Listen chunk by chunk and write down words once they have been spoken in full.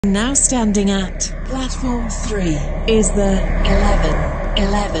Now standing at platform 3 is the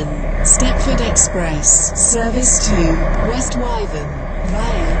 1111 Stepford Express service to West Wyvern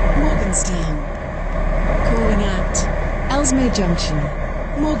via Morganstown. Calling at Elsemere Junction,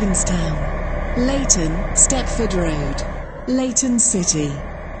 Morganstown, Leighton, Stepford Road, Leighton City,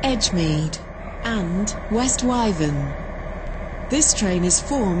 Edgemead and West Wyvern. This train is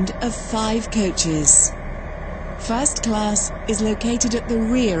formed of 5 coaches. First class is located at the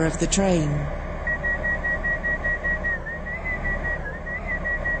rear of the train.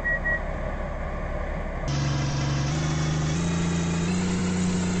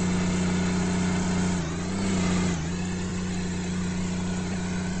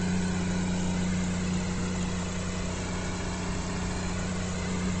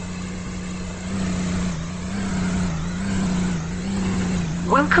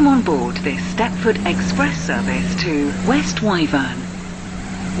 Welcome on board this Stepford Express service to West Wyvern.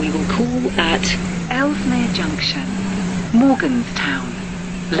 We will call at Elsemere Junction, Morganstown,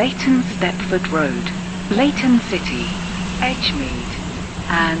 Leighton Stepford Road, Leighton City, Edgemead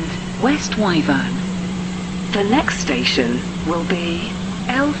and West Wyvern. The next station will be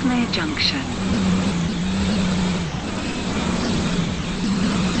Elsemere Junction.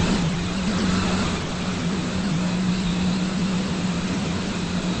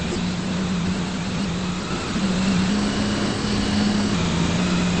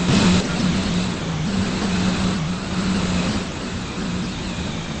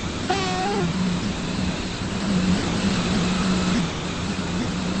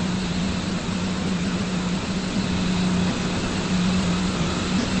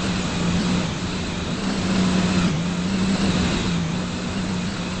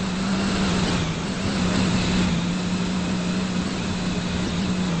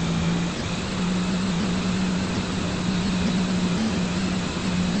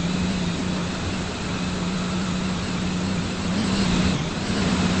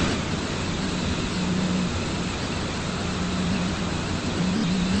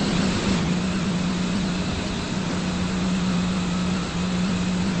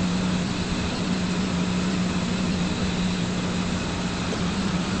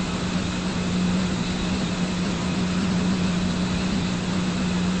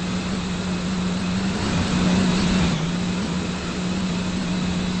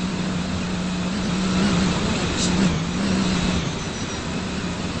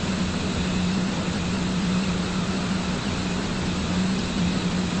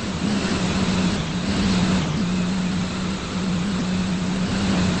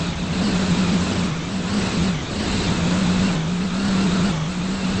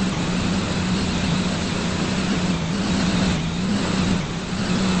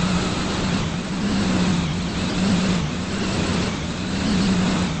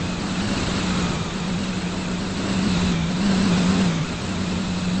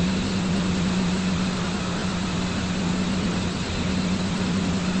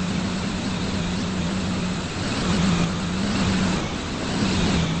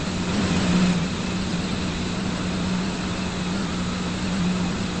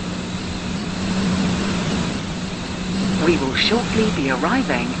 We will shortly be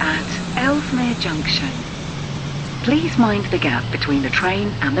arriving at Elsemere Junction. Please mind the gap between the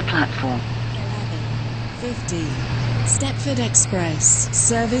train and the platform. 11:50 Stepford Express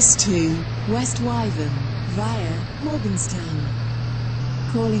service to West Wyvern via Morganstown.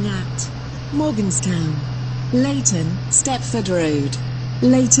 Calling at Morganstown, Leighton Stepford Road,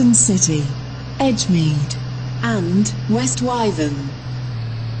 Leighton City, Edgemead and West Wyvern.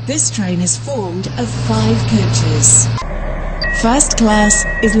 This train is formed of 5 coaches. First class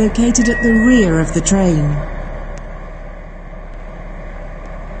is located at the rear of the train.